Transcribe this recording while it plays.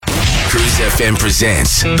Cruise FM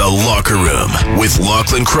presents The Locker Room with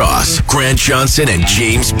Lachlan Cross, Grant Johnson, and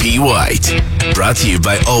James P. White. Brought to you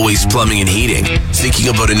by Always Plumbing and Heating. Thinking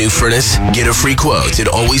about a new furnace? Get a free quote at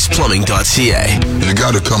alwaysplumbing.ca. You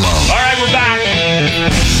gotta come on. All right, we're back.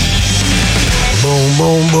 Boom,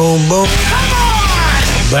 boom, boom, boom. Come on!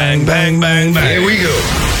 Bang, bang, bang, bang. Here we go.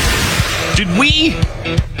 Did we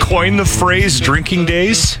coin the phrase drinking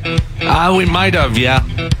days? We might have, yeah.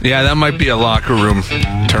 Yeah, that might be a locker room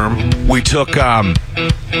term. We took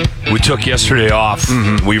yesterday off.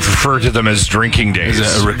 Mm-hmm. We refer to them as drinking days.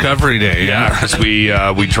 Is it a recovery day? Yeah, because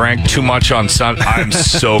we drank too much on Sunday. I'm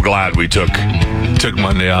so glad we took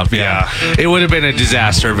Monday off. Yeah. It would have been a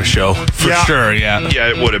disaster of a show for sure. Yeah. Yeah,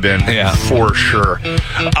 it would have been. Yeah, for sure.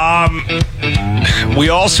 We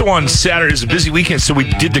also on Saturday, it's a busy weekend, so we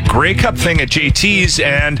did the Grey Cup thing at JT's,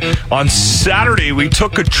 and on Saturday we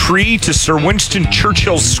took a tree to Sir Winston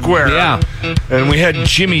Churchill Square. Yeah. And we had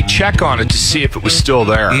Jimmy check on it to see if it was still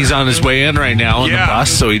there. He's on his way in right now on the bus,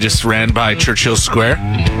 so he just ran by Churchill Square.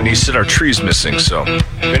 And he said our tree's missing, so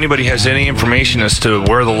if anybody has any information as to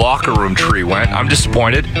where the locker room tree went, I'm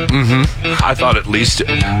disappointed. Mm-hmm. I thought at least...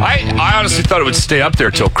 I honestly thought it would stay up there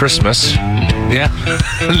till Christmas. Yeah.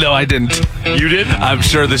 No, I didn't. You did? I'm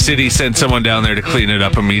sure the city sent someone down there to clean it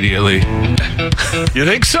up immediately. You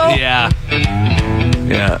think so? Yeah.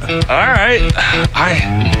 Yeah. All right.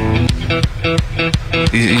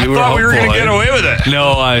 You I thought we were going to get away with it.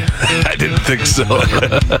 No, I didn't think so.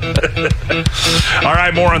 All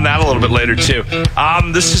right, more on that a little bit later, too.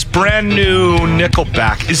 This is brand new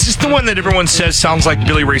Nickelback. Is this the one that everyone says sounds like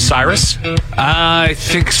Billy Ray Cyrus? I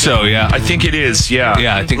think so, yeah. I think it is, yeah.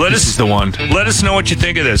 Yeah, I think this is the one. Let us know what you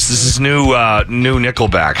think of this. This is new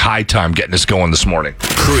Nickelback. High time getting us going this morning.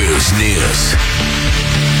 Cruise News.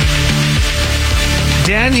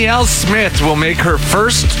 Danielle Smith will make her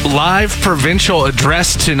first live provincial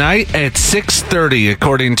address tonight at 6:30,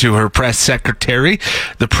 according to her press secretary.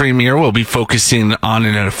 The premier will be focusing on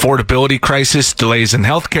an affordability crisis, delays in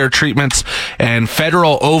healthcare treatments, and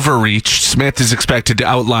federal overreach. Smith is expected to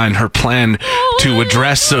outline her plan to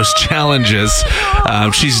address those challenges.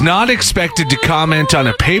 She's not expected to comment on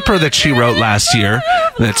a paper that she wrote last year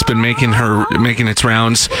that's been making its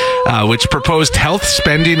rounds, which proposed health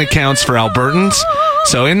spending accounts for Albertans.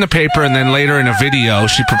 So in the paper and then later in a video,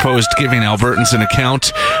 she proposed giving Albertans an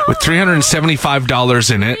account with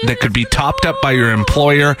 $375 in it that could be topped up by your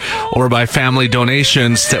employer or by family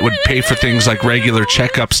donations that would pay for things like regular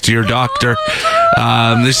checkups to your doctor.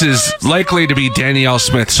 This is likely to be Danielle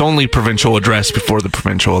Smith's only provincial address before the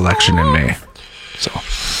provincial election in May.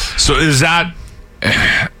 So is that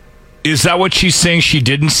what she's saying she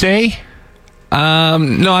didn't say?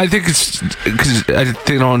 No, I think it's because I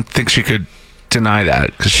don't think she could deny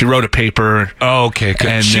that because she wrote a paper. Oh, okay.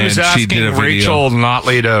 And she was asking Rachel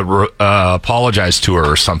Notley to apologize to her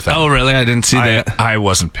or something. Oh, really? I didn't see that. I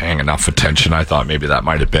wasn't paying enough attention. I thought maybe that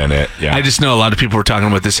might have been it. Yeah. I just know a lot of people were talking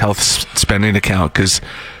about this health spending account because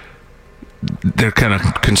they're kind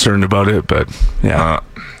of concerned about it. But yeah,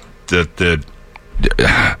 do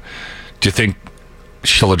you think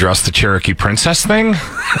she'll address the Cherokee Princess thing?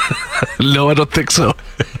 No, I don't think so.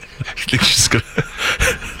 I think she's gonna.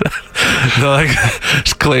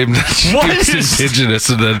 Just claim that she's Indigenous,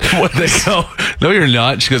 and then they go, "No, you're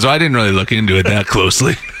not." She goes, "I didn't really look into it that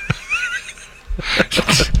closely."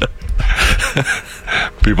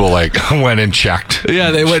 People went and checked.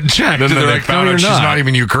 Yeah, they went and checked. And then they found out she's not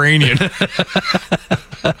even Ukrainian.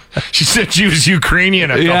 She said she was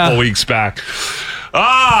Ukrainian a couple weeks back.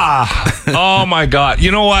 Oh my God!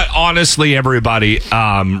 You know what? Honestly, everybody,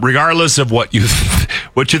 regardless of what you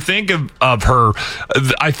think of her,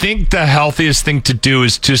 I think the healthiest thing to do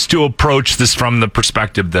is just to approach this from the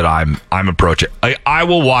perspective that I'm approaching. I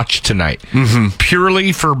will watch tonight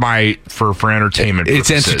purely for entertainment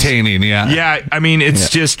purposes. It's entertaining, yeah. Yeah, I mean, it's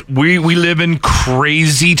just we live in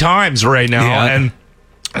crazy times right now, and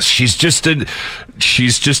she's just an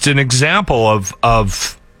example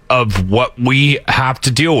of what we have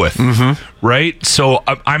to deal with, right? So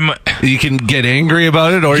you can get angry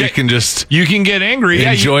about it, or you can get angry,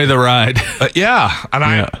 enjoy the ride.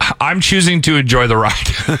 And I'm choosing to enjoy the ride.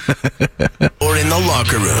 Or in the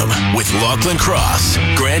locker room with Lachlan Cross,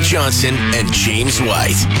 Grant Johnson, and James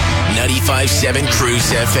White. 95.7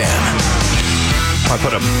 Cruise FM. I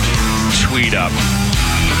put a tweet up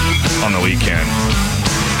on the weekend.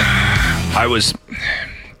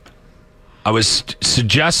 I was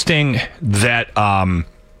suggesting that,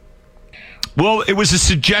 it was a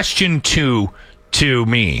suggestion to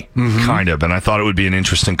me, kind of, and I thought it would be an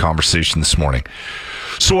interesting conversation this morning.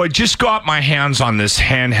 So I just got my hands on this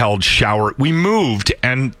handheld shower. We moved,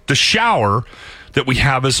 and the shower that we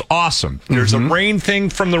have is awesome. There's a rain thing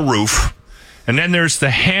from the roof, and then there's the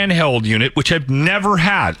handheld unit, which I've never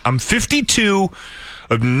had. I'm 52.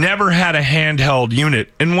 I've never had a handheld unit.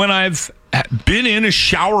 And when I've been in a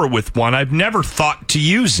shower with one, I've never thought to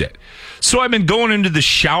use it. So I've been going into the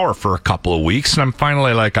shower for a couple of weeks, and I'm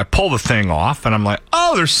finally like, I pull the thing off, and I'm like,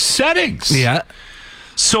 oh, there's settings. Yeah.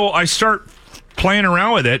 So I start playing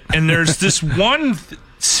around with it, and there's this one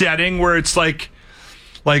setting where it's like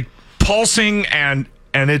pulsing and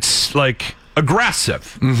it's like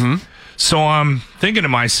aggressive. So I'm thinking to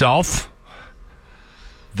myself,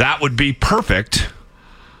 that would be perfect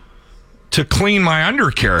to clean my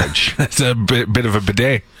undercarriage. That's a bit of a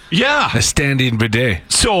bidet. Yeah. A standing bidet.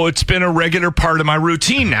 So it's been a regular part of my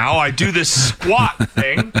routine now. I do this squat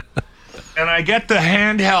thing, and I get the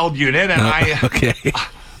handheld unit, and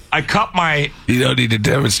I cup my... You don't need to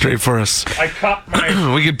demonstrate for us. I cup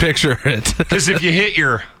my... We can picture it. Because if you hit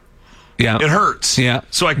it hurts. Yeah.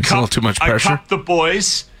 So I It's a little too much pressure. I cup the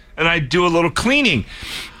boys, and I do a little cleaning.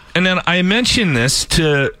 And then I mentioned this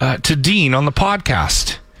to Dean on the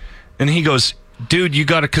podcast, and he goes, dude, you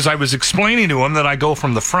got to, because I was explaining to him that I go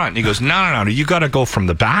from the front. And he goes, no, you got to go from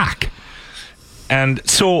the back. And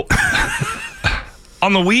so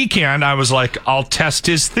on the weekend, I was like, I'll test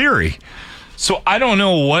his theory. So I don't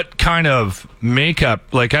know what kind of makeup,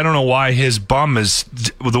 I don't know why his bum is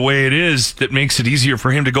the way it is that makes it easier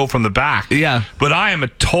for him to go from the back. Yeah. But I am a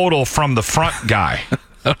total from the front guy.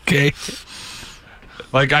 Okay.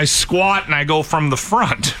 I squat and I go from the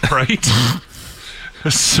front, right?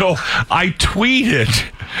 So I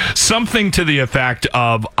tweeted something to the effect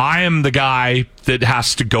of, I am the guy that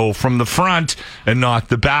has to go from the front and not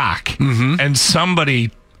the back. And somebody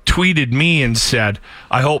tweeted me and said,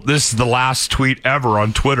 I hope this is the last tweet ever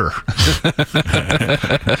on Twitter.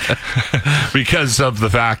 Because of the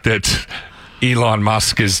fact that Elon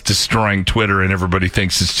Musk is destroying Twitter and everybody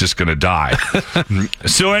thinks it's just going to die.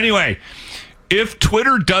 So anyway, if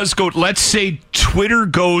Twitter does go, let's say Twitter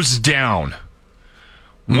goes down,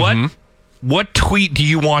 what tweet do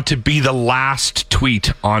you want to be the last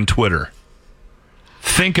tweet on Twitter?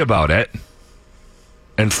 Think about it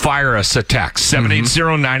and fire us a text.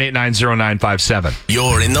 780-989-0957.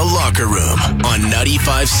 You're in the locker room on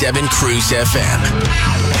 95.7 Cruise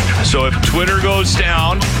FM. So if Twitter goes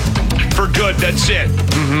down for good, that's it.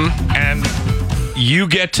 And you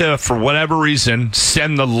get to, for whatever reason,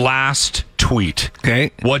 send the last tweet.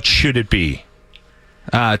 Okay. What should it be?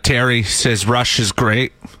 Terry says Rush is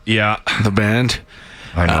great. Yeah. The band.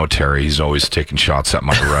 I know Terry. He's always taking shots at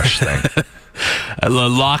my Rush thing.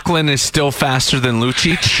 Lachlan is still faster than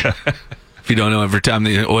Lucic. If you don't know, every time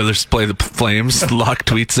the Oilers play the Flames, Locke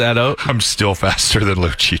tweets that out. I'm still faster than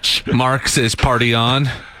Lucic. Mark says party on.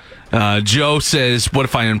 Joe says, what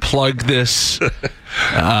if I unplug this?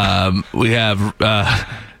 We have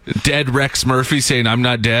dead Rex Murphy saying I'm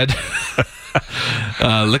not dead.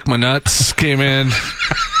 Lick my nuts came in.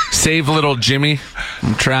 Save little Jimmy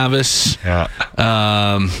from Travis. Yeah.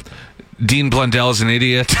 Dean Blundell's an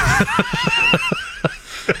idiot.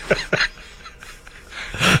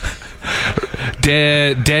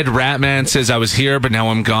 Dead Ratman says I was here, but now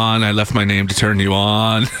I'm gone. I left my name to turn you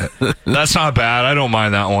on. That's not bad. I don't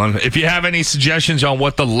mind that one. If you have any suggestions on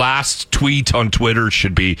what the last tweet on Twitter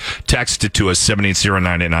should be, text it to us,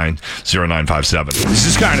 780-989-0957. This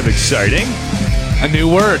is kind of exciting. A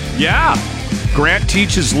new word. Yeah. Grant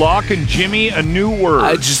teaches Locke and Jimmy a new word.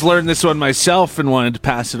 I just learned this one myself and wanted to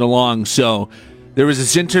pass it along. So there was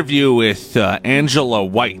this interview with Angela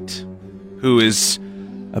White, who is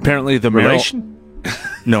apparently the relation?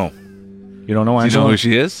 No. You don't know Angela? Do you know who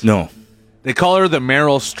she is? No. They call her the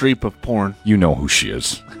Meryl Streep of porn. You know who she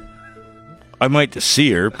is. I might just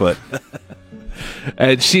see her, but...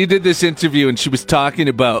 And she did this interview, and she was talking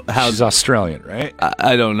about how... She's Australian, right?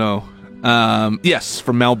 I don't know. Yes,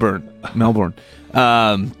 from Melbourne. I don't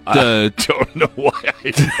know why I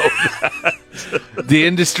know that. The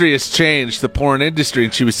industry has changed, the porn industry,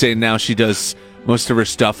 and she was saying now she does most of her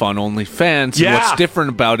stuff on OnlyFans. Yeah. And what's different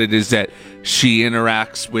about it is that she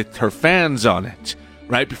interacts with her fans on it.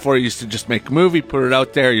 Right before you used to just make a movie, put it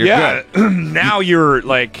out there, you're good. Now you're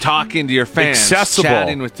talking to your fans, accessible.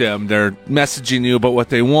 chatting with them. They're messaging you about what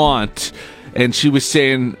they want. And she was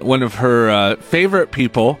saying one of her favorite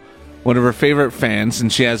people, one of her favorite fans,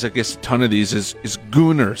 and she has, I guess, a ton of these, is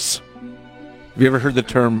Gooners. Have you ever heard the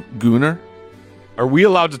term Gooner? Are we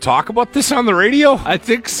allowed to talk about this on the radio? I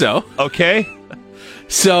think so. Okay.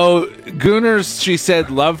 So, Gooners, she said,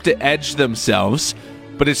 love to edge themselves,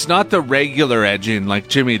 but it's not the regular edging like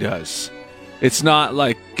Jimmy does. It's not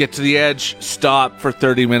like get to the edge, stop for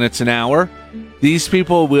 30 minutes, an hour. These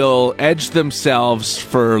people will edge themselves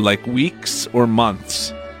for like weeks or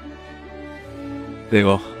months. They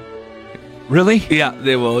will. Really? Yeah,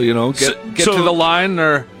 they will, get So- to the line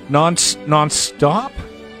or Non-stop?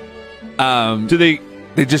 Do they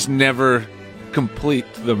they just never complete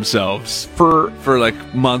themselves for for like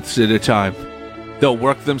months at a time. They'll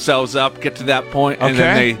work themselves up, get to that point, and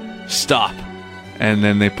then Okay. they stop. And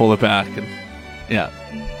then they pull it back and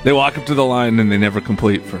they walk up to the line and they never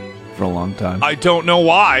complete for a long time. I don't know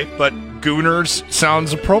why, but Gooners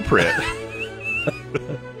sounds appropriate.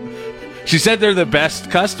 She said they're the best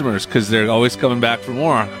customers because they're always coming back for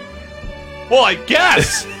more. Well, I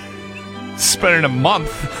guess. Spending a month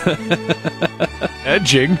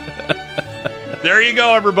edging. There you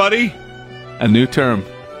go, everybody. A new term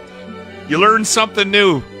You learned something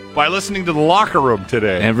new by listening to The Locker Room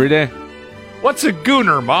today. every day. What's a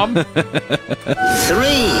Gooner, Mom? 3, 2,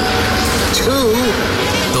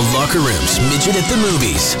 The Locker Room's Midget at the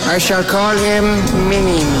Movies. I shall call him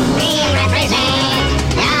Mini.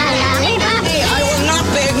 I will not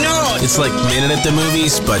be ignored. It's like Minute at the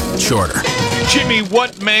Movies, but shorter. Jimmy,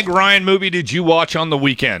 what Meg Ryan movie did you watch on the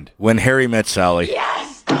weekend? When Harry Met Sally.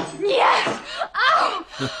 Yes! Yes! Oh!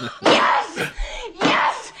 Yes!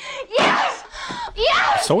 Yes! Yes!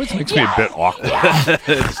 Yes! It always makes me a bit awkward.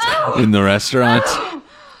 In the restaurant.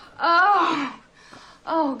 Oh!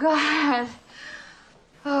 Oh, God.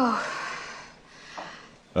 Oh.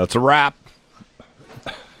 That's a wrap.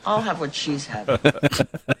 I'll have what she's having.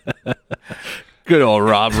 Good old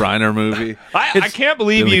Rob Reiner movie. I can't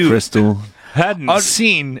believe Billy you Crystal. hadn't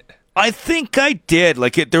seen. I think I did.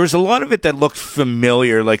 There was a lot of it that looked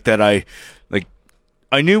familiar,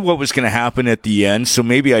 I knew what was going to happen at the end, so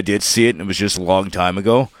maybe I did see it, and it was just a long time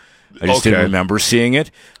ago. I just didn't Okay. remember seeing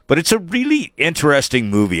it. But it's a really interesting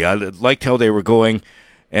movie. I liked how they were going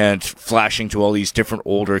and flashing to all these different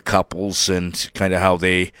older couples and kind of how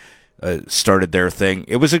they started their thing.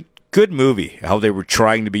 It was a good movie, how they were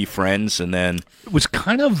trying to be friends, and then... It was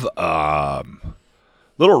kind of a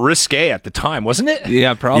little risque at the time, wasn't it?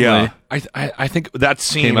 Yeah, probably. Yeah. I think that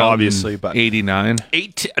scene, Came out obviously, in but 89.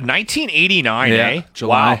 1989, Yeah, eh?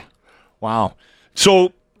 July. Wow.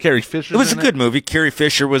 So, Carrie Fisher. It was a good movie. Carrie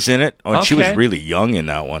Fisher was in it. Oh, and she was Okay. really young in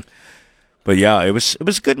that one. But yeah, it was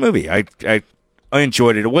a good movie. I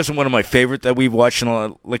enjoyed it. It wasn't one of my favorite that we've watched in a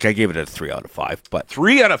lot. Like I gave it a 3 out of 5. But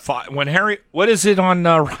 3 out of 5. When Harry, what is it on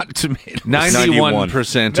Rotten Tomatoes? 91% on 91. Rotten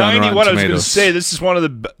I was going to Tomatoes. say this is one of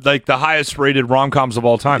the highest rated rom-coms of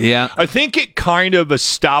all time. Yeah. I think it kind of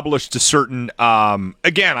established a certain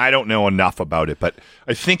again, I don't know enough about it, but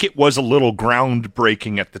I think it was a little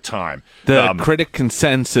groundbreaking at the time. The critic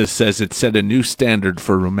consensus says it set a new standard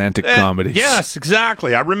for romantic comedies. Yes,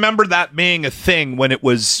 exactly. I remember that being a thing when it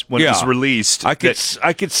was released. I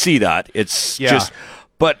could see that. It's Yeah. just,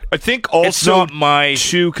 but I think also it's not my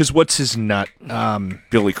too, because what's his nut?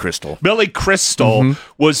 Billy Crystal. Billy Crystal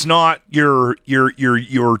was not your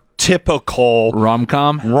typical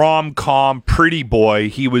rom-com pretty boy.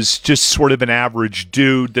 He was just sort of an average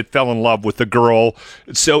dude that fell in love with a girl.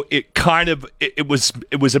 So it kind of it was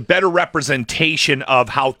a better representation of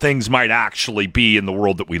how things might actually be in the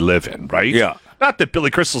world that we live in, right? Yeah. Not that Billy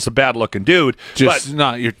Crystal's a bad-looking dude, Just but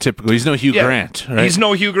not your typical. He's no Hugh yeah, Grant, right? He's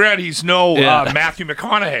no Hugh Grant. He's no Yeah. Matthew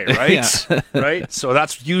McConaughey, right? Yeah. Right. So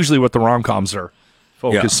that's usually what the rom-coms are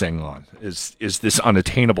focusing on is this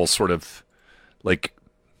unattainable sort of like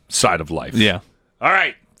side of life. Yeah. All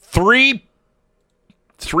right, three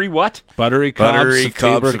what? Buttery Cobs of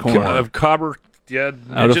Cobs of Capricorn. Of Cobber. Yeah,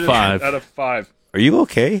 Out of 5. Out of 5. Are you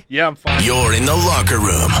okay? Yeah, I'm fine. You're in the Locker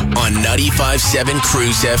Room on 95.7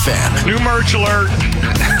 Cruise FM. New merch alert.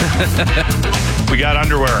 We got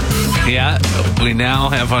underwear. Yeah, we now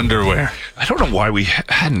have underwear. I don't know why we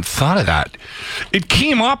hadn't thought of that. It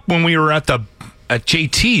came up when we were at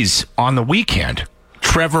JT's on the weekend.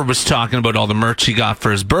 Trevor was talking about all the merch he got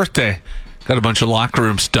for his birthday. Got a bunch of locker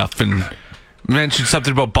room stuff and mentioned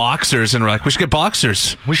something about boxers, and we're like, we should get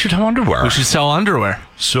boxers. We should have underwear. We should sell underwear.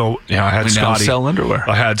 So yeah, I had We now Scotty sell underwear.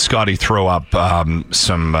 I had Scotty throw up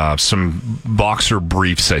some boxer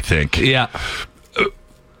briefs. I think. Yeah.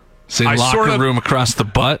 Say I locker sort of- room across the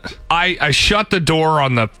butt. I shut the door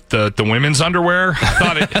on the women's underwear. I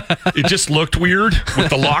thought it just looked weird with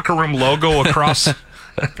the locker room logo across.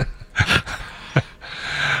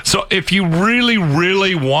 So if you really,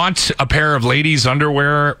 really want a pair of ladies'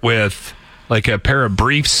 underwear with like a pair of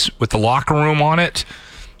briefs with the locker room on it,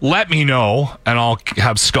 let me know and I'll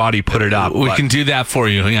have Scotty put it up. We But can do that for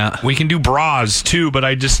you, yeah. we can do bras too, but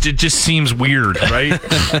it just seems weird, right?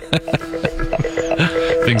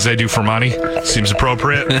 Things I do for money. Seems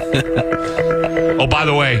appropriate. Oh, by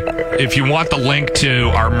the way, if you want the link to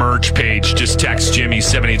our merch page, just text Jimmy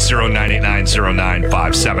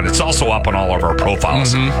 780-989-0957. It's also up on all of our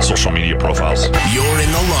profiles, social media profiles. You're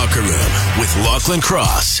in the locker room with Lachlan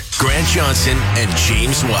Cross, Grant Johnson, and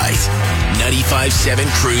James White. 95.7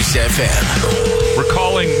 Cruise FM. We're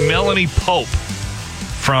calling Melanie Pope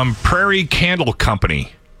from Prairie Candle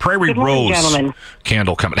Company. Prairie Good morning, Rose gentlemen.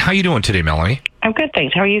 Candle Company. How you doing today, Melanie? I'm good,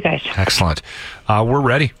 thanks. How are you guys? Excellent. We're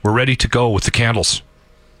ready. We're ready to go with the candles.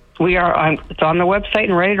 We are. It's on the website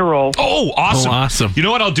and ready to roll. Oh, awesome. Oh, awesome. You know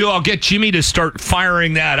what I'll do? I'll get Jimmy to start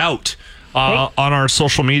firing that out on our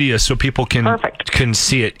social media so people can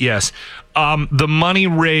see it. Yes. The money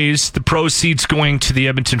raised, the proceeds going to the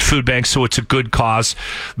Edmonton Food Bank, so it's a good cause.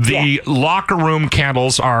 The locker room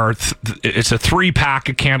candles are, it's a 3-pack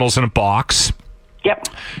of candles in a box. Yep.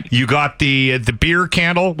 You got the beer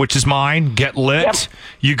candle, which is mine, Get Lit. Yep.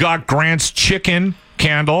 You got Grant's chicken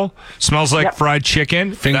candle, smells like fried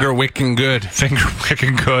chicken. Finger wicking good. Finger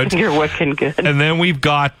wicking good. You're looking good. And then we've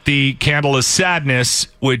got the candle of sadness,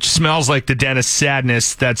 which smells like the den of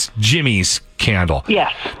sadness. That's Jimmy's candle.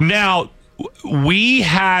 Yes. Now, we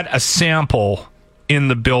had a sample in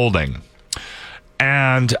the building,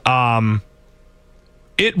 and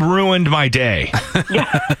it ruined my day.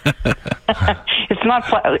 It's not.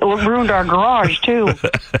 It ruined our garage too.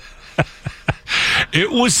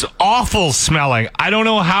 It was awful smelling. I don't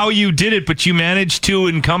know how you did it, but you managed to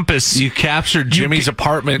encompass. You captured Jimmy's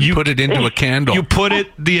apartment and put it into a candle. You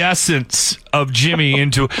put the essence of Jimmy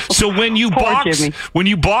into. So when you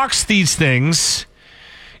box these things,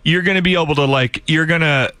 you're going to be able to you're going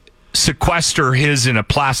to sequester his in a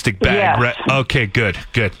plastic bag. Yes. Right? Okay, good.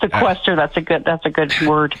 Sequester. That's a good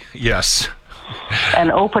word. Yes.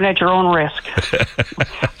 And open at your own risk.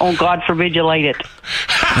 Oh, God forbid you light it.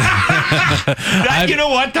 You know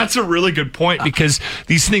what? That's a really good point, because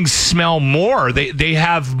these things smell more. They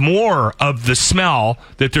have more of the smell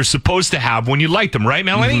that they're supposed to have when you light them, right,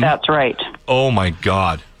 Melanie? That's right. Oh my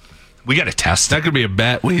God. We got to test that. Could be a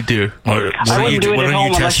bet we do. I wouldn't do it at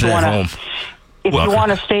home unless you want to. If you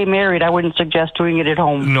want to stay married, I wouldn't suggest doing it at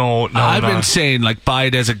home. No. I've been saying, buy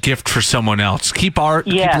it as a gift for someone else. Keep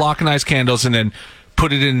Lock and Ice candles, and then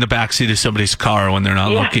put it in the backseat of somebody's car when they're not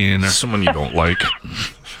looking. Or someone you don't like.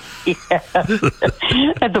 Yeah.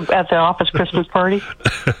 at the office Christmas party.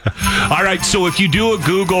 All right, so if you do a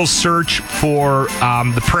Google search for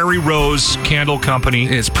the Prairie Rose Candle Company,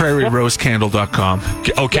 it's prairierosecandle.com.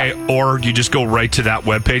 Okay, or you just go right to that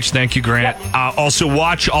webpage. Thank you, Grant. Also,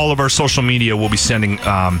 watch all of our social media. We'll be sending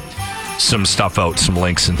some stuff out, some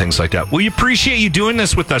links and things like that. We appreciate you doing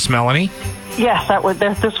this with us, Melanie. Yes,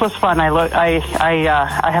 this was fun. I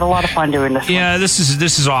had a lot of fun doing this. Yeah, this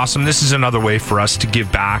is awesome. This is another way for us to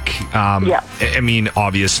give back. I mean,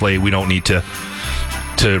 obviously, we don't need to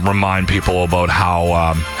remind people about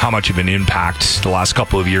how much of an impact the last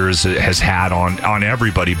couple of years has had on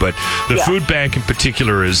everybody, but the food bank in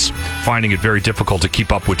particular is finding it very difficult to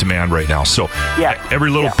keep up with demand right now. So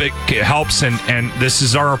every little bit helps, and this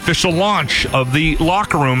is our official launch of the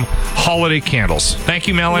Locker Room holiday candles. Thank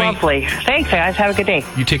you, Melanie. Lovely. Thanks, guys. Have a good day.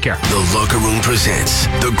 You take care. The Locker Room presents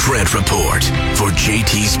The Grant Report for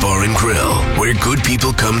JT's Bar and Grill, where good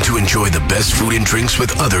people come to enjoy the best food and drinks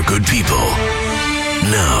with other good people.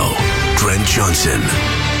 Now, Grant Johnson.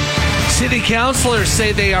 City councilors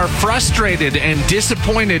say they are frustrated and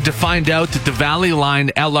disappointed to find out that the Valley Line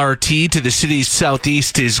LRT to the city's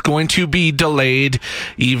southeast is going to be delayed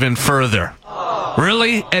even further.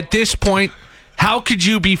 Really? At this point, how could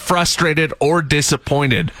you be frustrated or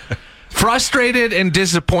disappointed? Frustrated and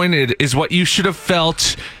disappointed is what you should have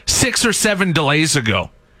felt 6 or 7 delays ago.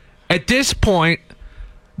 At this point,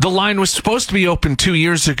 the line was supposed to be open 2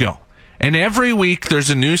 years ago. And every week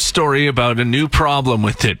there's a new story about a new problem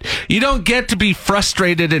with it. You don't get to be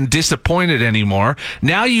frustrated and disappointed anymore.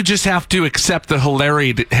 Now you just have to accept the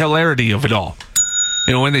hilarity of it all.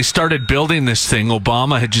 You know, when they started building this thing,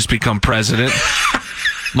 Obama had just become president.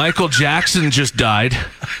 Michael Jackson just died.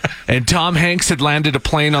 And Tom Hanks had landed a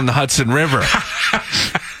plane on the Hudson River.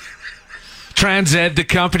 TransEd, the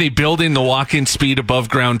company building the walking speed above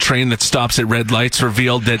ground train that stops at red lights,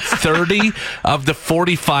 revealed that 30 of the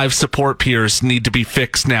 45 support piers need to be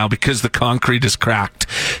fixed now because the concrete is cracked.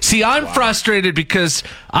 See, I'm frustrated because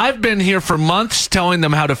I've been here for months telling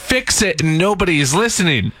them how to fix it and nobody is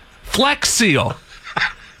listening. Flex Seal.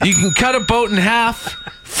 You can cut a boat in half,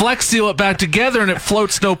 Flex Seal it back together, and it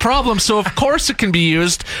floats no problem. So, of course, it can be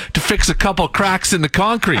used to fix a couple cracks in the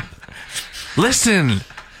concrete. Listen.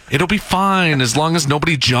 It'll be fine as long as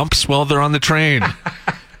nobody jumps while they're on the train.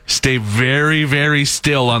 Stay very, very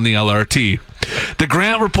still on the LRT. The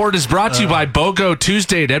Grant Report is brought to you by BOGO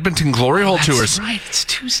Tuesday at Edmonton Glory Hole Tours. That's right. It's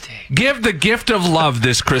Tuesday. Give the gift of love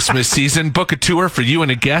this Christmas season. Book a tour for you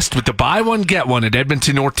and a guest with the buy one, get one at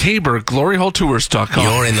Edmonton or Tabor, gloryholetours.com.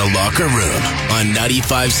 You're in the locker room on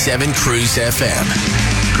 95.7 Cruise FM.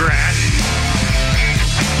 Grant,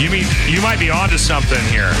 you might be onto something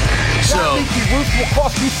here. That leaky roof will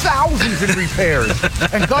cost you thousands in repairs,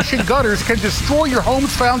 and gushing gutters can destroy your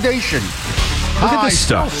home's foundation. Look at this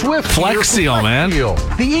stuff. Swift Flex Seal, man.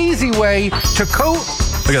 The easy way to coat,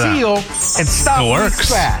 seal, and stop It works. leaks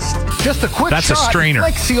fast. Just a quick That's a shot, strainer.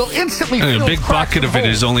 Flex Seal instantly And a fills big cracks bucket and of it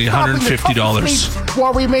is holes, only stopping the $150. toughest leaks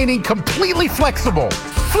while remaining completely flexible.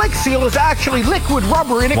 Flex Seal is actually liquid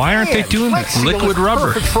rubber in a Why aren't can. they doing Flex this? Seal Liquid is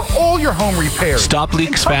rubber. perfect for all your home repairs. Stop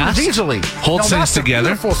leaks And covers fast. easily. Holds Now, things that's a together.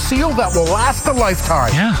 beautiful seal that will last a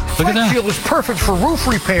lifetime. Yeah, look at Flex that. Seal is perfect for roof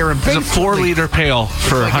repair and It's a basement 4-liter pail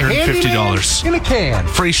for like a handyman $150. in a can.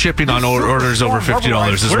 Free shipping on orders over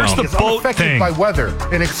 $50 as Where's well. the Is boat unaffected thing? by weather.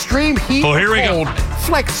 In extreme heat Oh, here we and go. cold,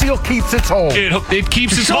 Flex Seal keeps its hold. It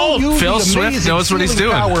keeps To its show hold. you Phil the Swift amazing knows what he's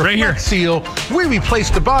sealing doing. power of Right here. Flex Seal, we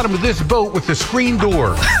replaced the bottom of this boat with the screen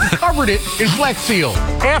door. We covered it in Flex Seal.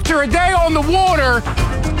 After a day on the water,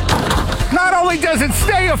 not only does it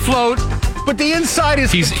stay afloat, but the inside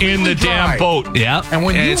is He's in the completely damn dry. boat. Yeah, And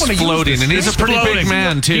when you it's wanna use floating, this, and he's a it's pretty Floating. big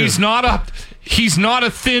man too. He's not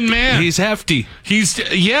a thin man. He's hefty. He's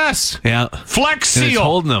yes. Yeah, Flex and he's Seal.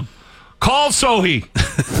 holding them. Call Sohi.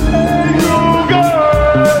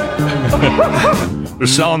 They're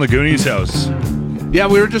selling the Goonies house. Yeah,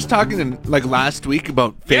 we were just talking like last week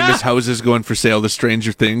about famous houses going for sale. The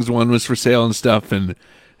Stranger Things one was for sale and stuff, and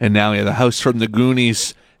now the house from the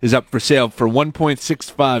Goonies is up for sale for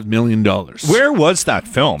 $1.65 million. Where was that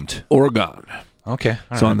filmed? Oregon. Okay.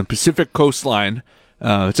 So on the Pacific coastline.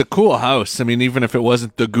 It's a cool house. I mean, even if it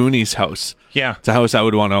wasn't the Goonies house, Yeah. it's a house I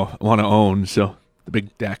would want to own. So the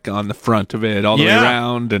big deck on the front of it, all the way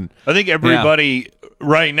around, and I think everybody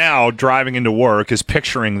right now driving into work is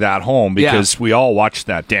picturing that home because we all watched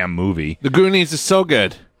that damn movie. the Goonies is so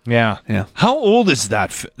good. Yeah. Yeah. How old is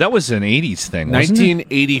that? That was an 80s thing, wasn't it?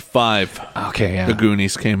 1985. Okay, yeah. The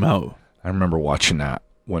Goonies came out. I remember watching that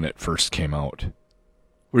when it first came out.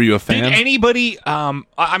 Were you a fan? Did anybody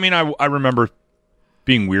I mean I remember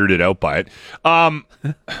being weirded out by it.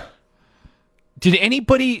 Did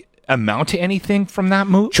anybody amount to anything from that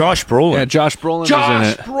movie? Josh Brolin. Yeah, Josh Brolin was in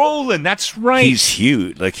Josh it. Brolin, that's right. He's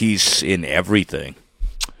huge. Like, he's in everything.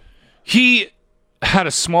 He had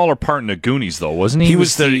a smaller part in the Goonies, though, wasn't he? He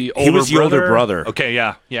was the older brother. Okay,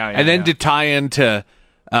 yeah. And then to tie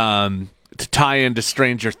into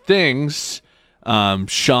Stranger Things,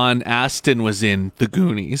 Sean Astin was in The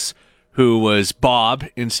Goonies, who was Bob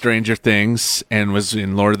in Stranger Things and was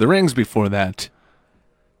in Lord of the Rings before that.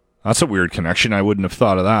 That's a weird connection. I wouldn't have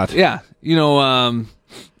thought of that. Yeah, he's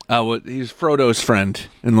Frodo's friend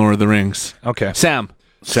in Lord of the Rings. Okay. Sam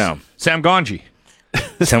Gamgee.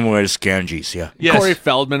 Samwise Ganges, yeah. Yes. Corey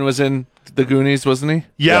Feldman was in The Goonies, wasn't he?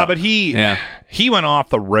 Yeah, but he went off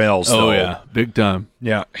the rails, though. Oh, yeah, big time.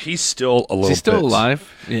 Yeah, he's still a little Is he still bit- alive?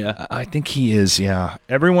 Yeah. I think he is, yeah.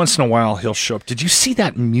 Every once in a while, he'll show up. Did you see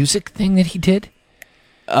that music thing that he did?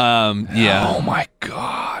 Yeah. Oh, my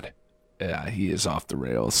God. Yeah, he is off the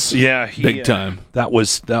rails. Yeah, big time. That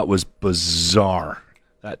was bizarre.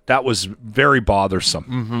 That was very bothersome.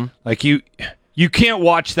 Mm-hmm. Like you can't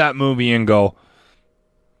watch that movie and go,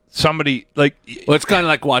 somebody like. Well, it's kind of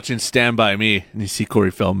like watching Stand By Me, and you see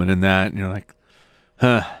Corey Feldman in that, and you're like,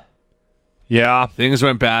 huh. Yeah, things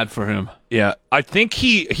went bad for him. Yeah, I think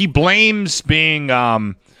he blames being.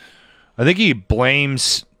 I think he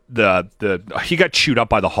blames the he got chewed up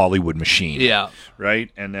by the Hollywood machine. Yeah.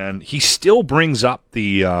 Right, and then he still brings up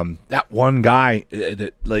the that one guy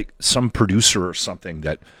that like some producer or something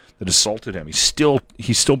that assaulted him. He still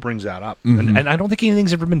brings that up, Mm-hmm. and I don't think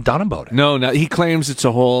anything's ever been done about it. No, he claims it's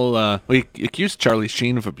a whole. He accused Charlie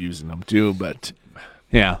Sheen of abusing him too, but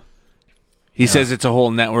yeah, he says it's a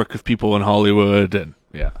whole network of people in Hollywood, and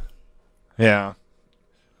yeah.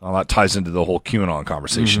 Well, that ties into the whole QAnon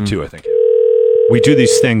conversation too. I think we do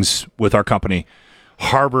these things with our company,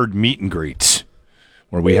 Harvard Meet and Greets,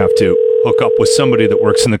 where we have to hook up with somebody that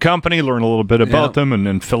works in the company, learn a little bit about them, and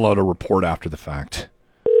then fill out a report after the fact.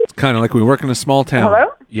 It's kind of like we work in a small town.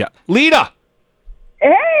 Hello? Yeah, Lita.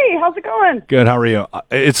 Hey, how's it going? Good. How are you?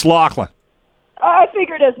 It's Lachlan. I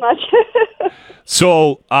figured as much.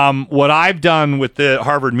 So, what I've done with the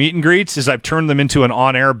Harvard Meet and Greets is I've turned them into an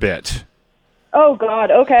on-air bit. Oh,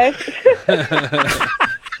 God. Okay.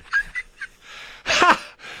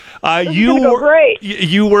 Great.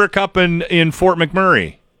 You work up in Fort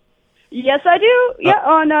McMurray. Yes, I do. Yeah,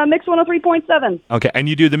 on Mix 103.7. Okay, and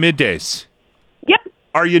you do the middays.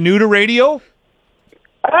 are you new to radio?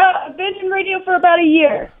 I've been in radio for about a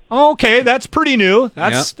year. Okay, that's pretty new.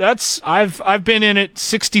 I've been in it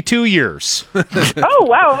 62 years. Oh,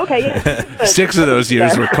 wow. Okay. Yeah. 6 of those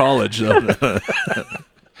years were college, though.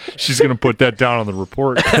 She's going to put that down on the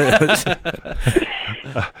report.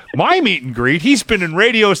 My meet and greet, he's been in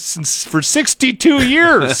radio for 62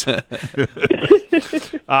 years.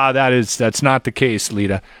 That's not the case,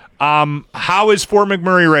 Lita. How is Fort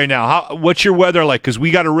McMurray right now? What's your weather like? Because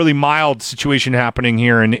we got a really mild situation happening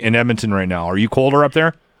here in Edmonton right now. Are you colder up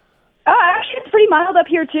there? Actually, it's pretty mild up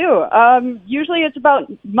here, too. Usually it's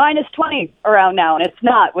about minus 20 around now, and it's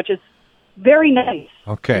not, which is very nice.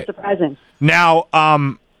 Okay. It's surprising. Now,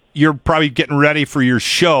 you're probably getting ready for your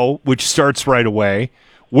show, which starts right away.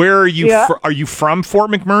 Where are you? Are you from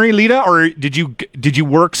Fort McMurray, Lita, or did you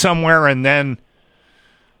work somewhere and then,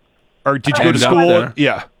 or did you go to school?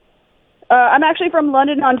 Yeah. I'm actually from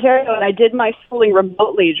London, Ontario, and I did my schooling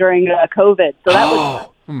remotely during COVID. So that was.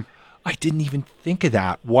 I didn't even think of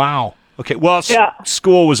that. Wow. Okay. Well,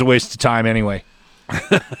 school was a waste of time anyway.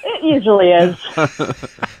 It usually is.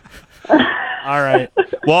 All right.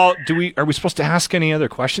 Well, are we supposed to ask any other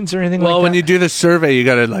questions or anything like that? Well, when you do the survey, you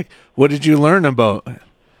got to what did you learn about?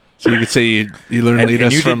 So you could say you learned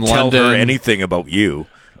Lita's from London. Tell her anything about you.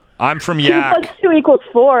 I'm from Yak. 2 + 2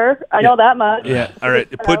 = 4. I know that much. Yeah. All right.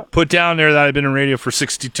 Put down there that I've been in radio for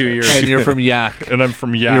 62 years. And you're from Yak. And I'm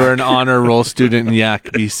from Yak. You're an honor roll student in Yak,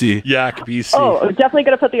 BC. Yak, BC. Oh, definitely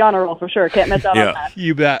going to put the honor roll for sure. Can't miss out on that.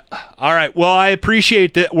 You bet. All right. Well, I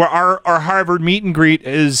appreciate that. Our Harvard meet and greet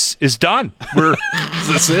is done. Is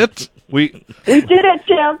this it? We did it,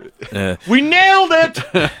 Tim. We nailed it.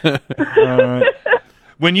 All right.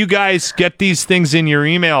 When you guys get these things in your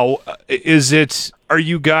email, are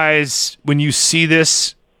you guys, when you see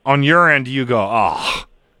this on your end, do you go, oh,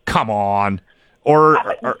 come on? Or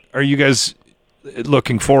are you guys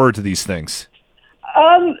looking forward to these things?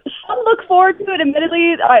 Some look forward to it.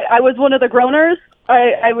 Admittedly, I was one of the groaners.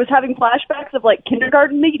 I was having flashbacks of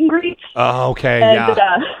kindergarten meet and greets. Oh, okay. And,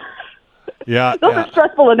 yeah. Those are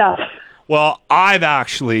stressful enough. Well, I've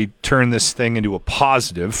actually turned this thing into a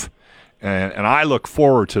positive. And I look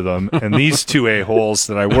forward to them. And these two a-holes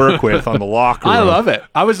that I work with on the locker room. I love it.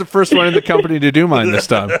 I was the first one in the company to do mine this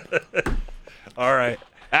time. All right.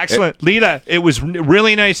 Excellent. Lita, it was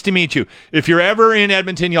really nice to meet you. If you're ever in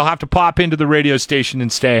Edmonton, you'll have to pop into the radio station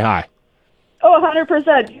and say hi. Oh,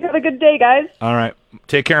 100%. You have a good day, guys. All right.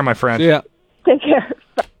 Take care, my friend. Yeah. Take care.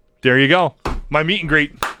 There you go. My meet and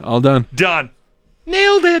greet. All done. Done.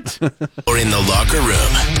 Nailed it. Or in the locker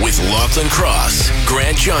room with Lachlan Cross,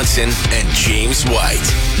 Grant Johnson, and James White.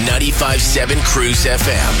 95.7 Cruise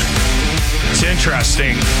FM. It's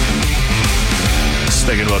interesting. Just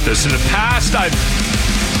thinking about this. In the past,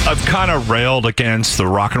 I've kind of railed against the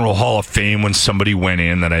Rock and Roll Hall of Fame when somebody went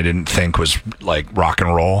in that I didn't think was rock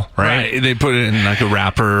and roll, right? They put it in a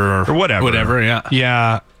rapper or whatever. Whatever, yeah.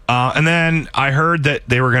 Yeah. And then I heard that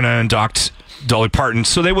they were going to induct Dolly Parton,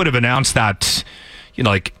 so they would have announced that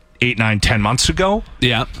 8, 9, 10 months ago.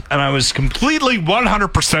 Yeah. And I was completely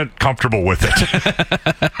 100% comfortable with it.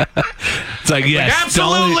 It's yes,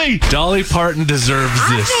 absolutely. Dolly Parton deserves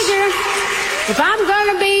this. I figure if I'm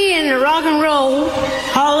going to be in the Rock and Roll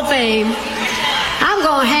Hall of Fame, I'm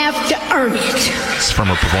going to have to earn it. It's from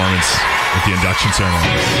her performance at the induction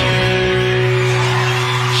ceremony.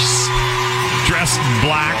 She's dressed in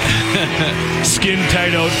black,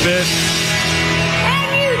 skin-tight outfit.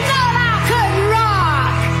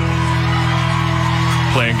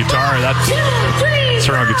 Playing guitar. That's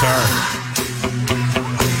her on guitar.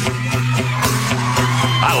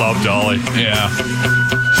 I love Dolly. Yeah.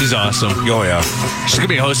 She's awesome. Oh, yeah. She's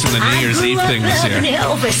going to be hosting the New Year's Eve thing this year.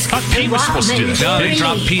 I thought Pete was supposed to do this. No, they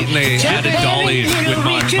dropped Pete and they added Dolly with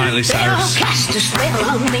Miley Cyrus.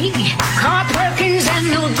 Carl Perkins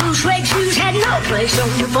and those blue suede shoes had no place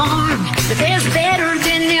on the farm. But there's better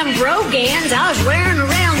than them brogans I was wearing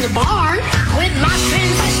around the barn. With my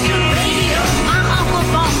transistor radio, my uncle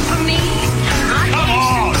bought for me. I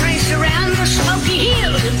danced and raced around the Smoky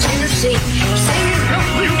Hills of Tennessee. Singing,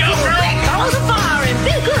 go back, calls a fire, and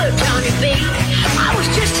feel good, Johnny B. I was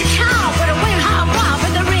just a child, but I went hog wild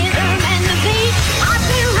with the rhythm and the beat. I've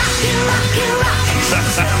been rocking, rocking, rocking.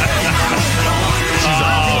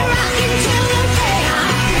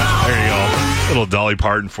 There you go. Little Dolly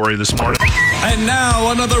Parton for you this morning. And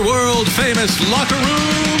now another world-famous locker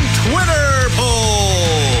room Twitter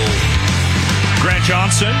poll. Grant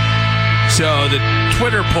Johnson. So the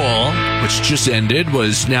Twitter poll, which just ended,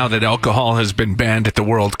 was now that alcohol has been banned at the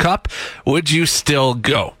World Cup, would you still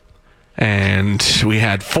go? And we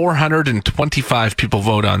had 425 people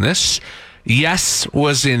vote on this. Yes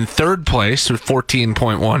was in third place with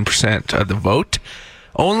 14.1% of the vote.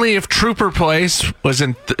 Only if Trooper Place was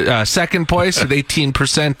in second place with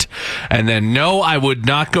 18%. And then no, I would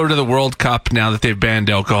not go to the World Cup now that they've banned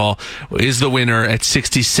alcohol is the winner at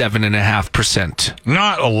 67.5%.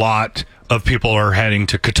 Not a lot of people are heading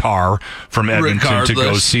to Qatar from Edmonton to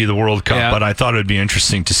go see the World Cup, but I thought it would be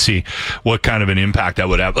interesting to see what kind of an impact that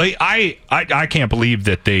would have. Like, I can't believe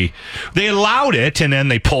that they allowed it and then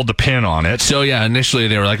they pulled the pin on it. So yeah, initially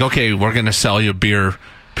they were like, okay, we're going to sell you beer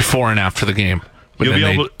before and after the game. But You'll then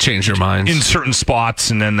be able they change their minds in certain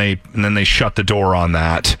spots, and then they shut the door on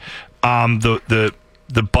that. The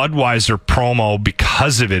Budweiser promo,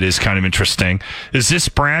 because of it, is kind of interesting. Is this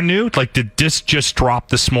brand new? Like, did this just drop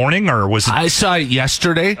this morning, or was it? I saw it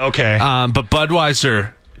yesterday. Okay, but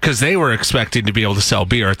Budweiser, because they were expecting to be able to sell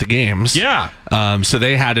beer at the games. Yeah. So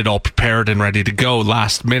they had it all prepared and ready to go.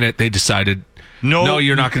 Last minute, they decided. No,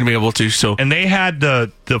 you're not going to be able to. So, and they had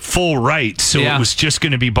the full right, so it was just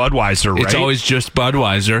going to be Budweiser, right? It's always just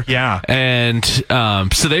Budweiser. Yeah, and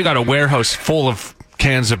so they got a warehouse full of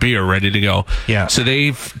cans of beer ready to go. Yeah. So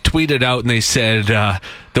they've tweeted out and they said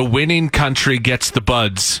the winning country gets the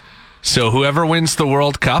buds. So whoever wins the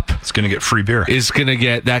World Cup is going to get free beer.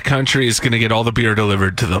 That country is going to get all the beer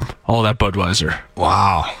delivered to them, all that Budweiser.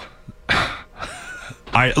 Wow.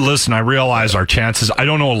 I realize our chances. I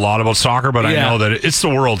don't know a lot about soccer, but I know that it's the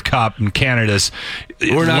World Cup and Canada's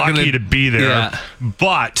lucky to be there. Yeah.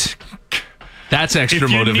 But that's extra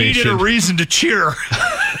motivation. motivation. If you needed a reason to cheer.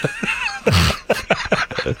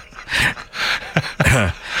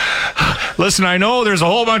 Listen, I know there's a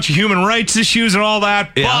whole bunch of human rights issues and all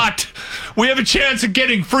that, but we have a chance of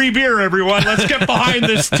getting free beer, everyone. Let's get behind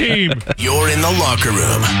this team. You're in the locker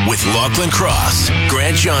room with Lachlan Cross,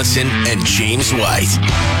 Grant Johnson, and James White.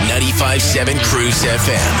 95.7 Cruise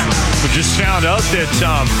FM. We just found out that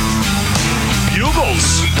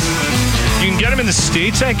Bugles, you can get them in the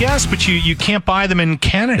States, I guess, but you can't buy them in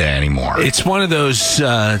Canada anymore. It's one of those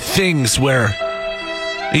things where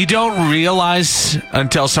you don't realize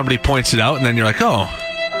until somebody points it out, and then you're like, oh,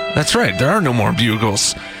 that's right, there are no more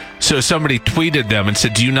Bugles. So somebody tweeted them and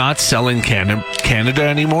said, do you not sell in Canada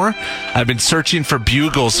anymore? I've been searching for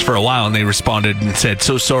Bugles for a while, and they responded and said,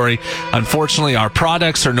 so sorry, unfortunately our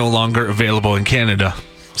products are no longer available in Canada.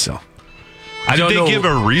 So I don't know. Did they give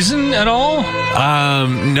a reason at all?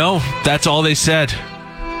 No, that's all they said.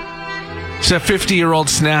 It's a 50-year-old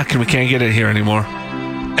snack, and we can't get it here anymore.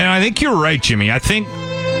 And I think you're right, Jimmy. I think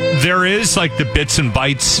there is like the bits and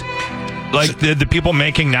bites, like the people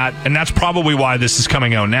making that, and that's probably why this is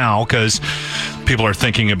coming out now, because people are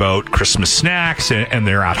thinking about Christmas snacks and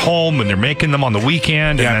they're at home and they're making them on the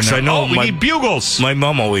weekend. Yeah, and I know we need Bugles. My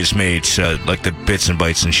mom always made like the bits and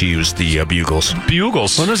bites, and she used the Bugles.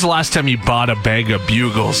 Bugles. When was the last time you bought a bag of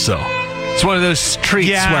Bugles? Though it's one of those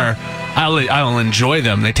treats where I'll enjoy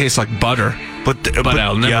them. They taste like butter, but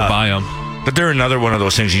I'll never buy them. But they're another one of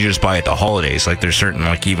those things you just buy at the holidays. Like there's certain,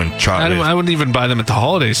 like even chocolate. I wouldn't even buy them at the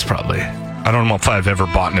holidays, probably. I don't know if I've ever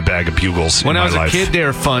bought in a bag of Bugles. When I was a kid, they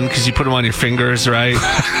were fun because you put them on your fingers, right?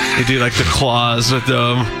 You do like the claws with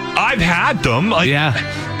them. I've had them.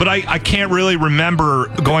 But I can't really remember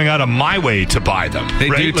going out of my way to buy them. They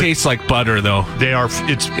do taste like butter, though. They are.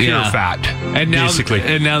 It's pure fat, basically.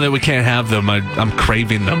 And now that we can't have them, I'm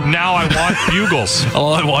craving them. Now I want Bugles.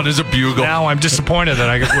 All I want is a Bugle. Now I'm disappointed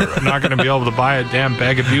that we're not going to be able to buy a damn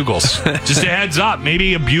bag of Bugles. Just a heads up.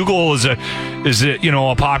 Maybe a Bugle is a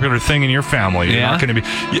popular thing in your family. You're not going to be.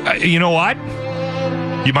 You know what?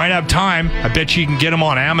 You might have time. I bet you can get them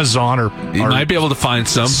on Amazon or you might be able to find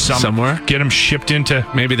some somewhere. Get them shipped into.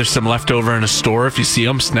 Maybe there's some left over in a store. If you see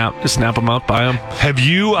them, snap them up, buy them. Have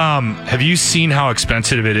you seen how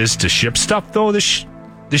expensive it is to ship stuff though this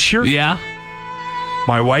year? Yeah.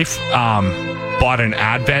 My wife bought an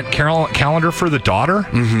advent calendar for the daughter.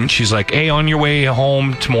 Mm-hmm. She's like, "Hey, on your way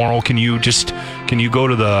home tomorrow, can you go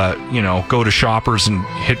to go to Shoppers and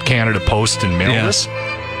hit Canada Post and mail this?"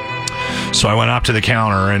 So I went up to the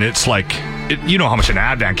counter, and it's like, you know how much an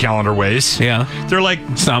advent calendar weighs. Yeah. They're like...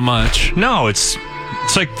 It's not much. No, it's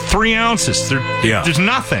like 3 ounces. There's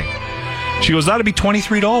nothing. She goes, that'd be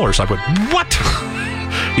 $23. I went, what?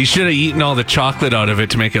 You should have eaten all the chocolate out of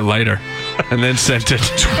it to make it lighter. And then sent it.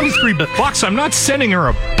 $23. I'm not sending her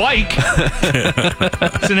a bike.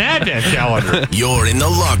 It's an advent calendar. You're in the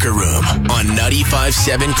locker room on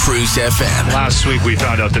 95.7 Cruise FM. Last week we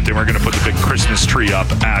found out that they were going to put the big Christmas tree up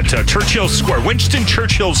at Churchill Square, Winston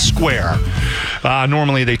Churchill Square.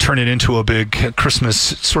 Normally they turn it into a big Christmas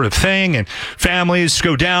sort of thing, and families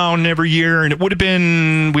go down every year. And it would have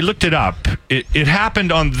been, we looked it up. It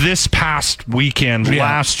happened on this past weekend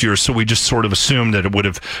last year, so we just sort of assumed that it would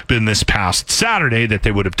have been this past last Saturday that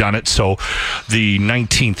they would have done it. So the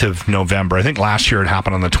 19th of November, I think last year it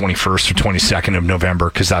happened on the 21st or 22nd of November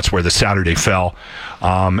because that's where the Saturday fell.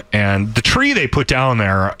 And the tree they put down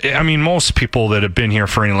there, I mean, most people that have been here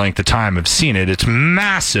for any length of time have seen it. It's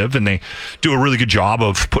massive, and they do a really good job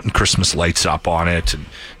of putting Christmas lights up on it. And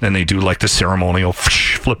then they do like the ceremonial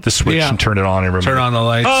flip the switch and turn it on. And turn on the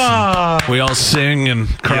lights. We all sing and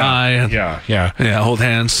cry. Yeah, hold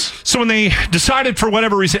hands. So when they decided for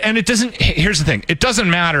whatever reason, and here's the thing, it doesn't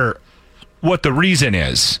matter what the reason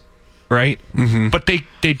is, right? Mm-hmm. But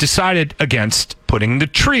they decided against putting the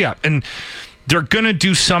tree up. And they're going to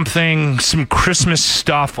do some Christmas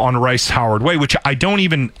stuff on Rice Howard Way, which I don't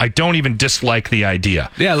even dislike the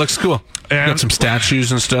idea. Yeah, it looks cool. And got some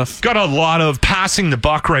statues and stuff. Got a lot of passing the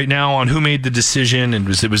buck right now on who made the decision, and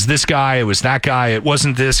it was this guy, it was that guy, it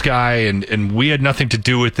wasn't this guy, and we had nothing to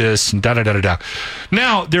do with this, and da-da-da-da-da.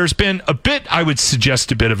 Now, there's been I would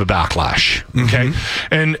suggest a bit of a backlash, okay?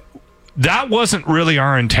 Mm-hmm. And that wasn't really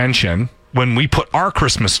our intention. When we put our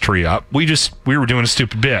Christmas tree up, we were doing a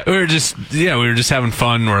stupid bit. We were just having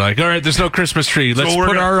fun. We're like, all right, there's no Christmas tree. Let's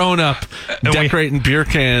put our own up, decorating beer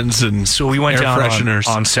cans and so we went down fresheners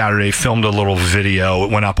on Saturday, filmed a little video. It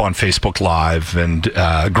went up on Facebook Live, and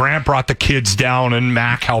Grant brought the kids down, and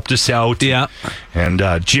Mac helped us out. Yeah, and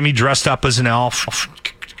Jimmy dressed up as an elf.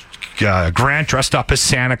 Grant dressed up as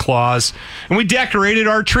Santa Claus, and we decorated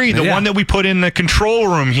our tree, the one that we put in the control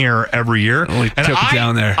room here every year. We took it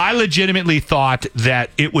down there. I legitimately thought that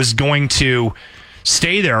it was going to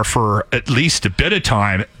stay there for at least a bit of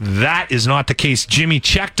time. That is not the case. Jimmy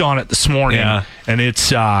checked on it this morning, and it's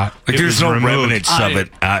there's no remnants of it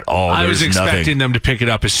at all. I was expecting them to pick it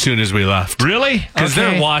up as soon as we left. Really? Because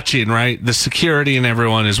they're watching, right? The security and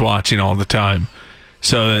everyone is watching all the time.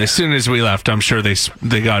 So as soon as we left, I'm sure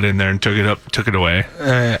they got in there and took it away.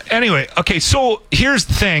 Anyway, okay. So here's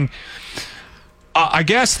the thing. I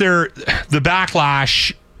guess the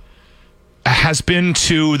backlash has been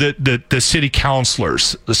to the city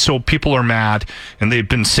councilors. So people are mad, and they've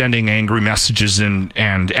been sending angry messages and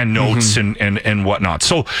notes and whatnot.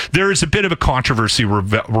 So there is a bit of a controversy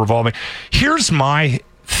revolving. Here's my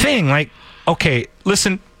thing. Like, okay,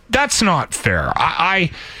 listen, that's not fair.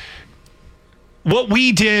 What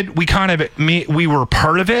we did, we were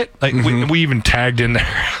part of it. Like we even tagged in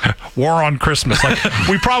there, War on Christmas. Like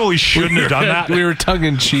we probably shouldn't have done that. We were tongue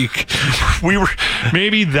in cheek.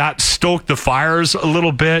 Maybe that stoked the fires a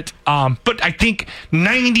little bit. But I think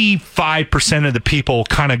 95% of the people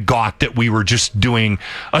kind of got that we were just doing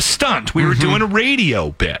a stunt. We were doing a radio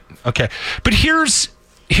bit. Okay, but here's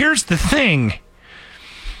the thing.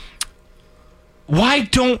 Why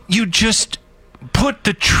don't you just put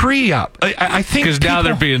the tree up? I think because now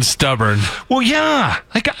they're being stubborn. Well, yeah.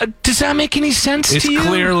 Like, does that make any sense to you?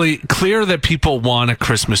 It's clear that people want a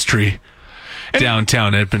Christmas tree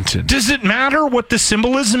downtown Edmonton. Does it matter what the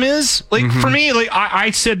symbolism is? Like for me, like I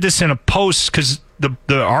said this in a post because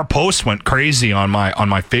our post went crazy on my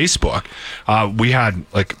Facebook. We had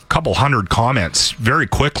like a couple hundred comments very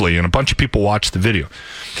quickly, and a bunch of people watched the video.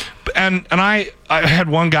 And I had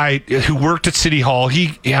one guy who worked at City Hall.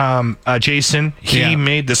 Jason, he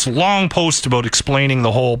made this long post about explaining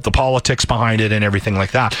the politics behind it and everything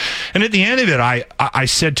like that. And at the end of it, I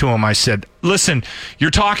said to him, I said, listen, you're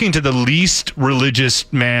talking to the least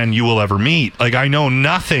religious man you will ever meet. Like, I know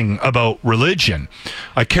nothing about religion.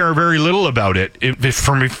 I care very little about it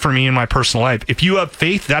for me in my personal life. If you have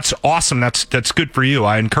faith, that's awesome. That's good for you.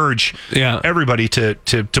 I encourage everybody to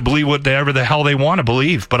believe whatever the hell they want to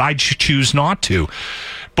believe, but I choose not to.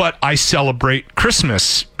 But I celebrate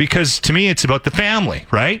Christmas because to me it's about the family,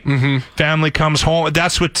 right? Family comes home.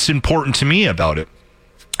 That's what's important to me about it.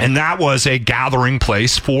 And that was a gathering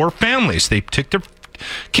place for families. They took their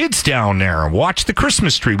kids down there and watched the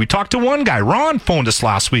Christmas tree. We talked to one guy. Ron phoned us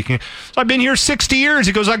last week. I've been here 60 years.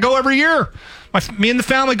 He goes, I go every year. Me and the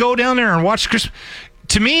family go down there and watch Christmas.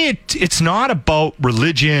 To me, it's not about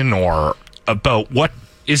religion or about what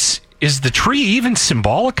is the tree even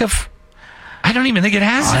symbolic of. I don't even think it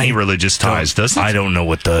has any religious ties, does it? I don't know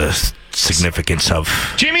what the significance of.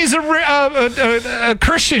 Jimmy's a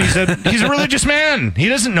Christian. He's a religious man. He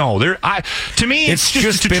doesn't know. To me, it's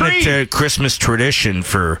just a been tree. a Christmas tradition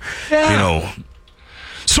for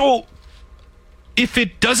So, if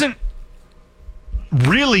it doesn't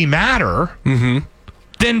really matter,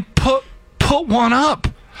 then put one up.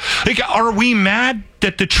 Like, are we mad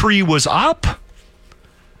that the tree was up?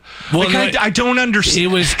 Well, like, I don't understand. It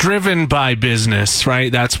was driven by business, right?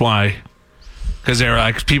 That's why. Because they're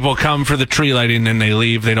like, people come for the tree lighting and they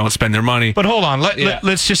leave. They don't spend their money. But hold on.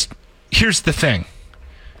 Let's just. Here's the thing.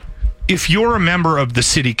 If you're a member of the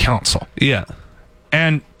city council,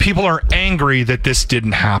 and people are angry that this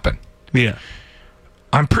didn't happen. Yeah.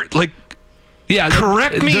 I'm correct me they're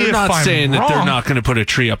if not I'm saying wrong. that they're not going to put a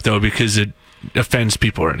tree up, though, because it offends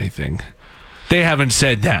people or anything. They haven't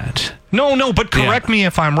said that. No, but correct me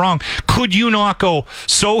if I'm wrong. Could you not go,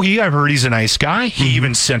 I've heard he's a nice guy. He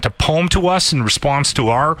even sent a poem to us in response to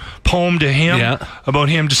our poem to him about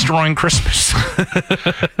him destroying Christmas.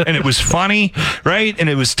 And it was funny, right? And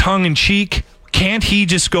it was tongue-in-cheek. Can't he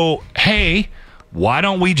just go, hey, why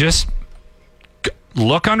don't we just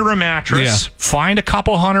look under a mattress, find a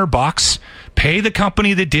couple $100, pay the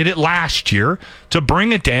company that did it last year to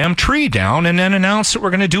bring a damn tree down, and then announce that we're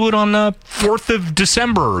going to do it on the 4th of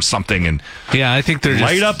December or something, and I think they're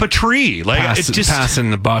light up a tree. Like it's just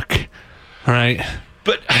passing the buck, right?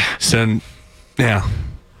 But so,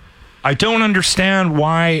 I don't understand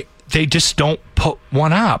why they just don't put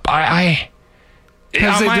one up.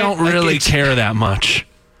 Because they don't really care that much.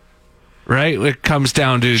 Right? It comes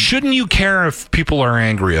down to... Shouldn't you care if people are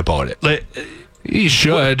angry about it? You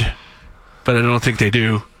should, but I don't think they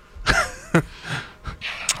do.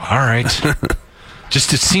 All right.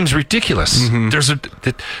 Just, it seems ridiculous.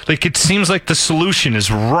 It seems like the solution is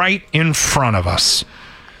right in front of us.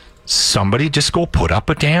 Somebody just go put up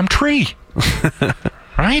a damn tree.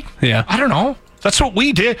 Right? Yeah. I don't know. That's what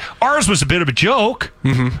we did. Ours was a bit of a joke.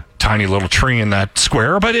 Tiny little tree in that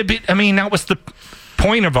square, but that was the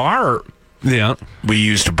point of our... Yeah. We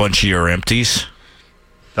used a bunch of your empties.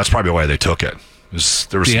 That's probably why they took it.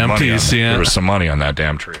 There was some money on that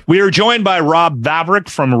damn tree. We are joined by Rob Vavrick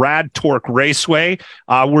from Rad Torque Raceway.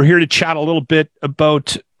 We're here to chat a little bit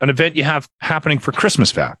about an event you have happening for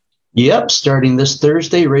Christmas, Vav. Yep, starting this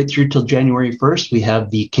Thursday right through till January 1st, we have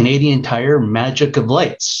the Canadian Tire Magic of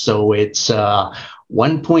Lights. So it's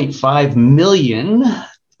 1.5 million,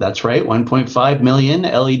 that's right, 1.5 million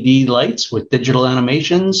LED lights with digital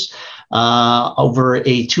animations over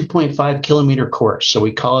a 2.5 kilometer course. So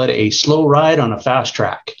we call it a slow ride on a fast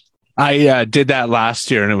track. I did that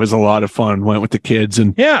last year, and it was a lot of fun. Went with the kids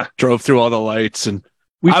and drove through all the lights, and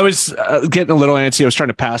I was getting a little antsy. I was trying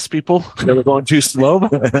to pass people. They were going too slow.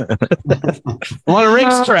 I'm on a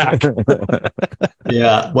racetrack.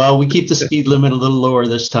 Yeah, well, we keep the speed limit a little lower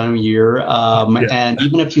this time of year. And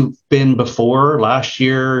even if you've been before last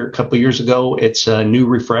year, a couple of years ago, it's a new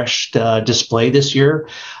refreshed display this year.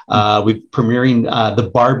 We're premiering the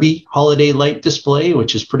Barbie holiday light display,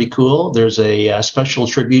 which is pretty cool. There's a special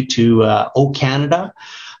tribute to O Canada.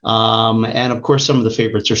 And of course, some of the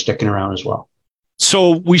favorites are sticking around as well.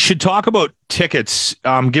 So we should talk about tickets.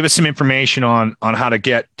 Give us some information on how to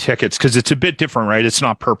get tickets, because it's a bit different, right? It's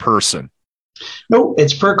not per person. No,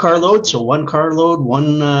 it's per carload. So one carload,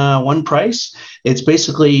 one price. It's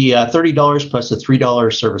basically $30 plus a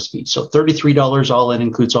 $3 service fee. So $33 all in,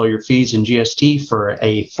 includes all your fees and GST for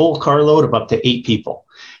a full carload of up to 8 people.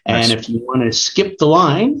 And if you want to skip the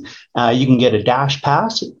line, you can get a dash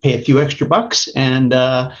pass, pay a few extra bucks, and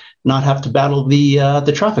not have to battle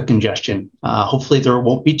the traffic congestion. Hopefully there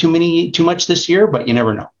won't be too much this year, but you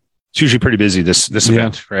never know. It's usually pretty busy, this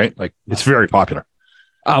event, right? Like, it's very popular.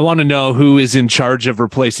 I want to know who is in charge of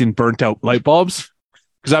replacing burnt out light bulbs,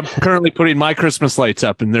 because I'm currently putting my Christmas lights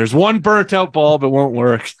up, and there's one burnt out bulb. It won't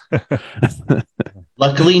work.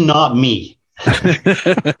 Luckily, not me.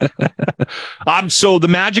 So the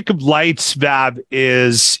Magic of Lights, Vav,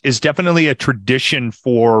 is definitely a tradition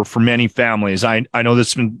for many families. I know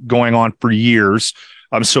this has been going on for years.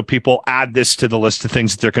 So people add this to the list of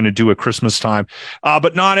things that they're going to do at Christmas time.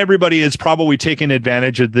 But not everybody is probably taking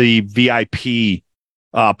advantage of the VIP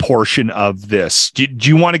portion of this. Do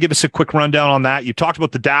you want to give us a quick rundown on that? You talked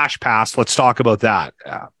about the Dash Pass. Let's talk about that.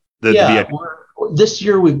 The VIP. This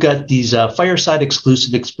year, we've got these fireside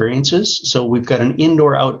exclusive experiences. So we've got an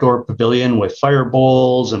indoor-outdoor pavilion with fire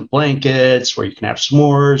bowls and blankets where you can have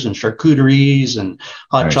s'mores and charcuteries and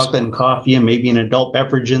hot chocolate and coffee and maybe an adult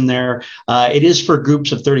beverage in there. It is for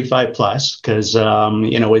groups of 35 plus because,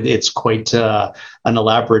 it's quite an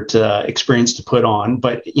elaborate experience to put on.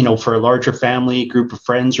 But, for a larger family, group of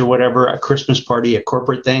friends or whatever, a Christmas party, a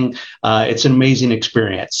corporate thing, it's an amazing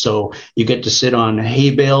experience. So you get to sit on hay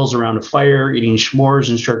bales around a fire, eating s'mores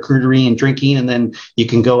and charcuterie and drinking, and then you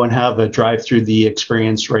can go and have a drive through the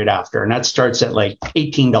experience right after. And that starts at like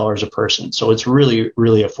 $18 a person. So it's really,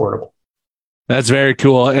 really affordable. That's very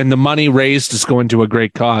cool. And the money raised is going to a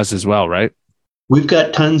great cause as well, right? We've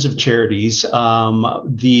got tons of charities.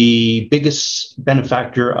 The biggest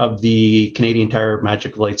benefactor of the Canadian Tire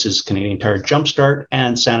Magic of Lights is Canadian Tire Jumpstart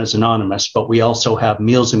and Santa's Anonymous, but we also have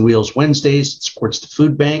Meals and Wheels Wednesdays. It supports the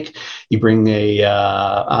food bank. You bring a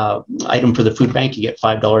item for the food bank, you get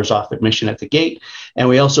 $5 off admission at the gate. And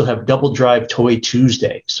we also have Double Drive Toy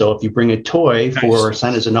Tuesday. So if you bring a toy for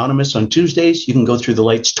Santa's Anonymous on Tuesdays, you can go through the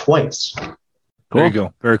lights twice. Cool. There you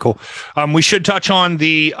go. Very cool. We should touch on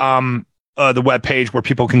the webpage where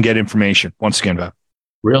people can get information. Once again, Bob.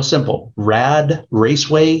 Real simple,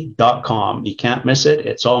 radraceway.com. You can't miss it.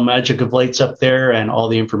 It's all Magic of Lights up there and all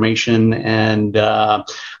the information. And, you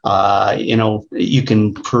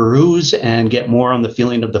can peruse and get more on the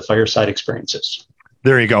feeling of the fireside experiences.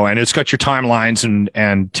 There you go. And it's got your timelines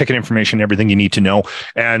and ticket information, everything you need to know.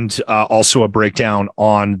 And also a breakdown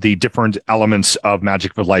on the different elements of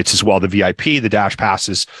Magic of Lights as well, the VIP, the Dash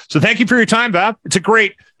Passes. So thank you for your time, Bob.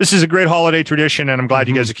 This is a great holiday tradition, and I'm glad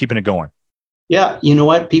you guys are keeping it going. Yeah, you know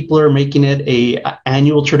what? People are making it a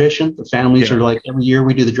annual tradition. The families are like, every year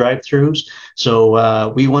we do the drive-thrus.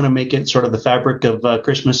 So we want to make it sort of the fabric of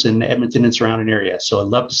Christmas in Edmonton and surrounding area. So I'd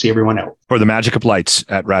love to see everyone out. For the Magic of Lights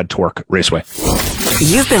at Rad Torque Raceway.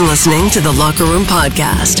 You've been listening to the Locker Room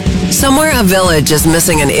Podcast. Somewhere a village is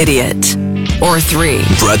missing an idiot. Or three.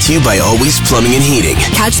 Brought to you by Always Plumbing and Heating.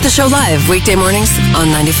 Catch the show live weekday mornings on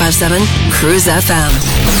 95.7 Cruise FM.